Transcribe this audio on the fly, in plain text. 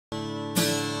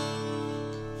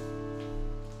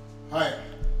Hi,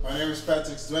 my name is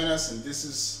Patrix Duenas, and this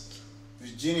is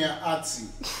Virginia Azzi.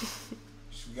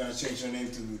 We're gonna change her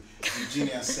name to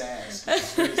Virginia Zass.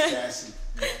 It's very sassy.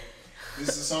 You know? This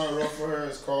is a song I wrote for her.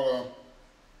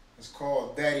 It's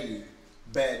called Daddy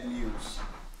Bad News.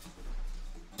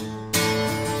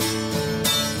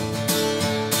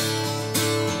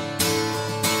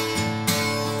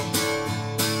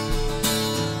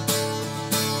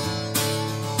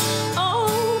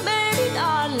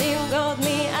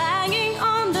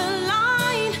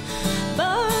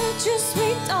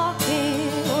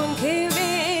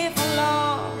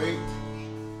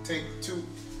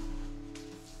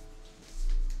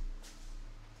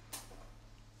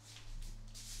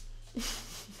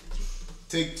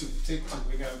 Take two. Take two.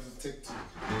 We gotta do take two.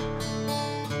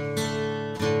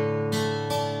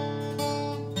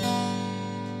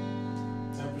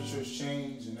 Temperatures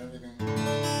change and everything.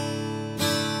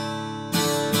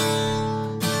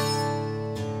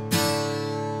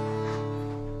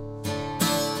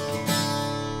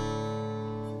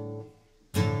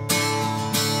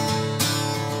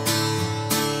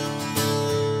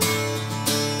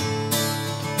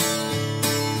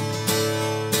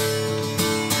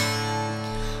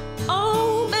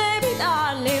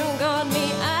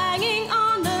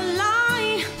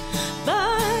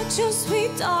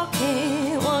 Sweet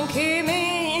talking won't keep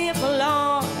me here for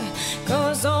long,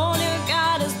 'cause all you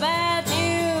got is bad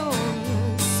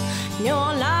news.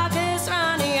 Your luck is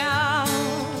running out.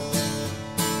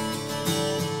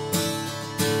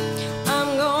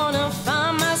 I'm gonna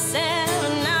find myself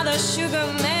another sugar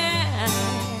man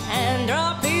and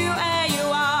drop you where you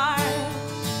are.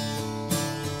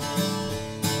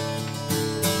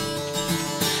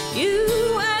 You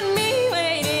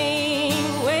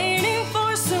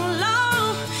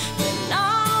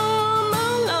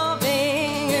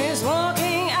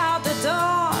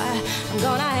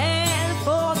gonna head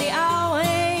for the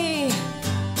highway,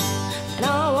 and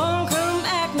I won't come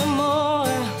back no more,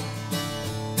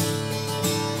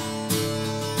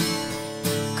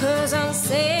 'cause I'm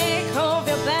sick of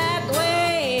your bad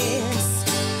ways,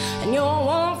 and you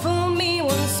won't fool me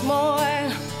once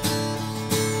more.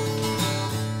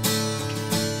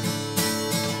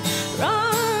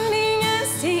 Running and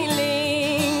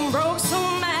stealing broke so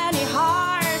many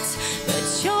hearts, but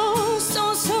you're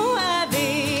so heavy.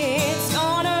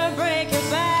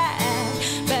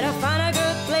 Find a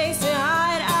good place to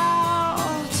hide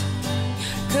out,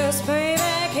 'cause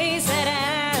payback is at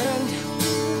hand.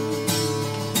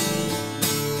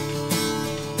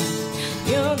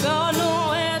 You're gonna